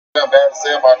Not bad to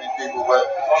say about these people, but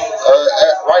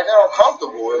right now I'm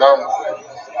comfortable and I'm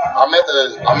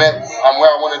where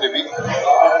I wanted to be.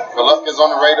 Golovkin's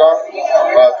on the radar,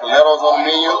 Canelo's on the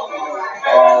menu,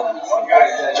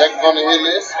 Jake's on the hit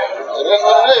list. It is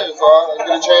what it is. So I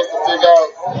get a chance to figure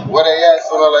out where they at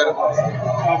sooner or later.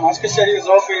 Oscar said he was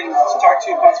open to talk to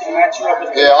you about the match you up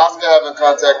with. Yeah, Oscar haven't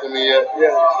contacted me yet.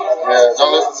 Yeah,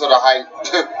 don't listen to the hype.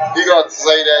 He gonna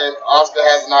say that Oscar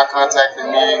has not contacted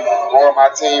me or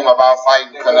my team about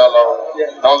fighting Canelo.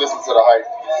 Don't listen to the hype.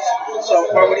 So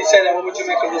when he said that, what would you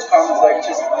make of those comments? Like,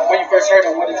 just when you first heard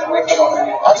them, what did you make of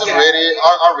them? I just read it.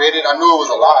 I read it. I knew it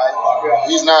was a lie.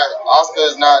 He's not. Oscar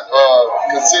is not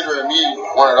considering me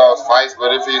one of those fights.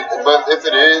 But if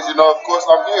it is, you know, of course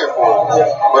I'm here for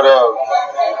it. But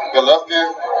Golovkin,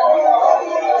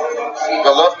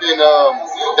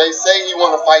 they say he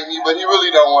want to fight me, but he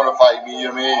really don't want to fight me.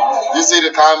 I mean, you see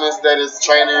the comments that his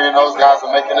trainer and those guys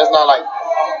are making. It's not like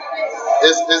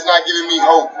it's not giving me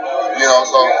hope, you know.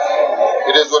 So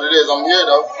it is what it is. I'm here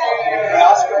though. When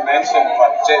Oscar mentioned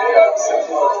like Jacobs and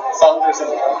Saunders,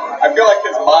 I feel like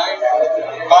his mind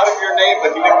thought of your name,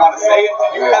 but he didn't want to say it.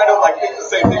 Did you kind of like think the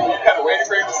same thing? Were you kind of waiting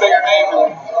for him to say your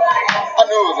name? I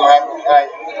knew it was gonna happen.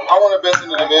 Like, I want the best in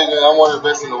the division. I want the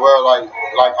best in the world. Like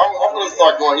I'm gonna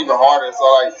start going even harder. So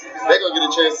like they're gonna get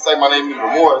a chance to say my name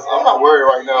even more. So I'm not worried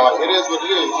right now. Like it is what it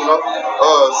is, you know.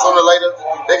 Sooner or later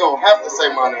they're gonna have to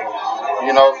say my name,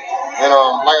 you know. And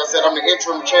like I said, I'm the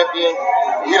interim champion.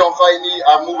 He don't fight me.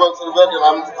 I move up to the belt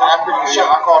and I pick the shot.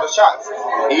 I call the shots.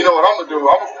 And you know what I'm gonna do?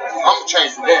 I'm gonna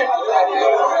change the game.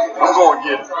 I'm gonna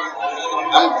get it. It's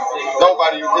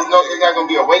not gonna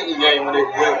be a waiting game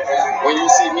when you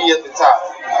see me at the top.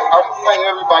 I'm fighting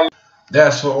everybody.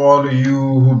 That's for all of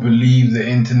you who believe the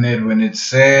internet when it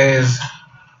says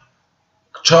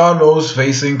Charlo's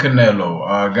facing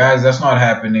Canelo. Guys, that's not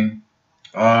happening.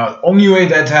 Only way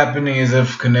that's happening is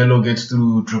if Canelo gets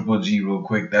through Triple G real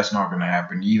quick. That's not gonna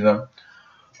happen either.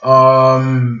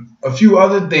 A few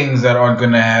other things that aren't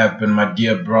gonna happen, my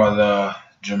dear brother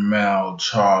Jermall,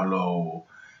 Charlo.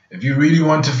 If you really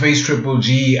want to face Triple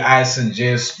G, I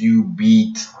suggest you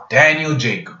beat Daniel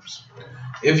Jacobs.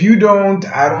 If you don't,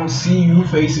 I don't see you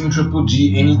facing Triple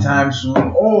G anytime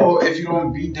soon. Or if you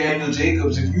don't beat Daniel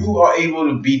Jacobs, if you are able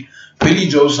to beat Billy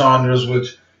Joe Saunders,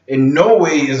 which in no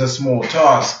way is a small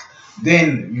task,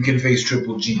 then you can face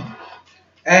Triple G.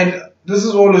 And this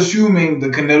is all assuming the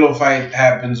Canelo fight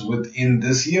happens within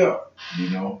this year, you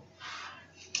know.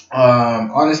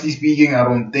 Honestly speaking, I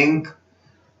don't think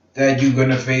that you're going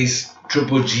to face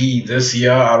Triple G this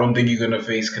year. I don't think you're going to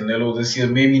face Canelo this year.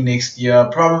 Maybe next year,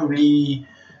 probably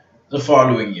the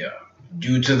following year,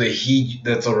 due to the heat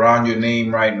that's around your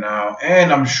name right now.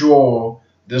 And I'm sure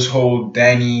this whole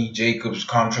Danny Jacobs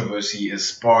controversy is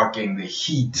sparking the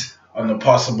heat on the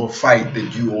possible fight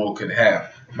that you all could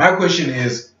have. My question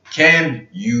is, can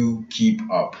you keep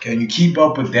up? Can you keep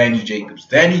up with Danny Jacobs?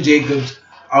 Danny Jacobs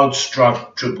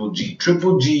outstruck Triple G.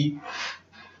 Triple G,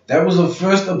 that was the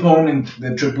first opponent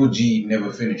that Triple G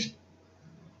never finished.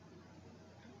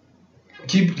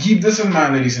 Keep this in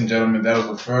mind, ladies and gentlemen. That was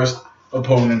the first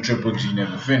opponent Triple G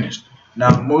never finished.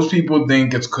 Now, most people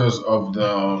think it's because of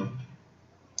the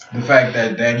fact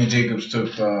that Danny Jacobs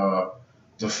took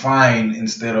the fine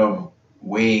instead of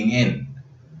weighing in.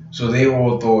 So they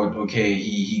all thought, okay,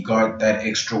 he got that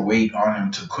extra weight on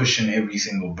him to cushion every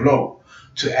single blow,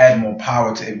 to add more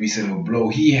power to every single blow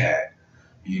he had.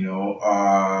 You know,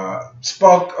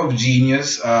 spark of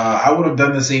genius. I would have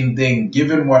done the same thing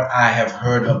given what I have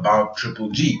heard about Triple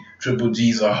G. Triple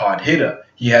G's a hard hitter.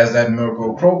 He has that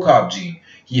Mirko Krokop gene.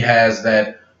 He has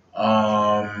that,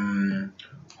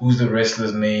 who's the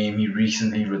wrestler's name? He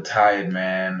recently retired,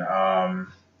 man.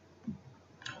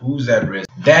 Who's that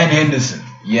wrestler? Dan Henderson.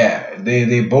 Yeah,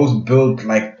 they both built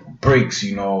like bricks,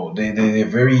 you know. They're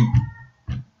very,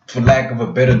 for lack of a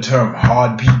better term,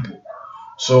 hard people.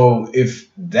 So if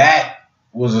that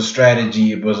was a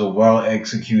strategy, it was a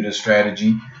well-executed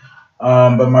strategy.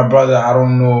 But my brother, I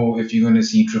don't know if you're going to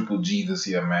see Triple G this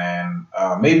year, man.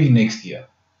 Maybe next year.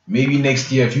 Maybe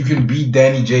next year. If you can beat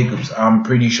Danny Jacobs, I'm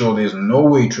pretty sure there's no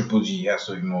way Triple G has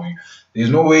to ignore you. There's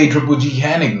no way Triple G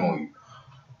can ignore you.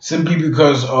 Simply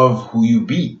because of who you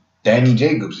beat, Danny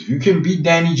Jacobs. If you can beat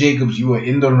Danny Jacobs, you are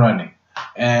in the running.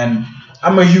 And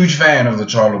I'm a huge fan of the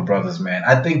Charlo brothers, man.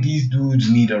 I think these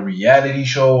dudes need a reality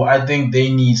show. I think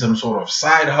they need some sort of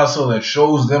side hustle that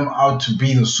shows them out to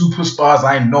be the superstars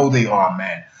I know they are,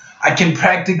 man. I can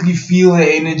practically feel the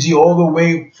energy all the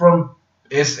way from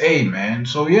SA, man.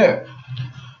 So, yeah.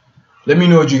 Let me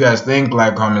know what you guys think.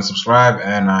 Like, comment, subscribe,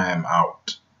 and I am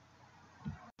out.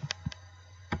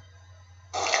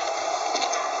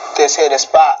 This hit a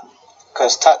spot.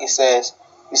 Because Tucky says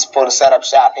you're supposed to set up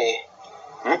shop here.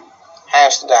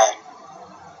 Amsterdam.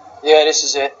 Yeah, this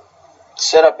is it.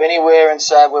 Set up anywhere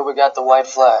inside where we got the white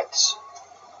flags.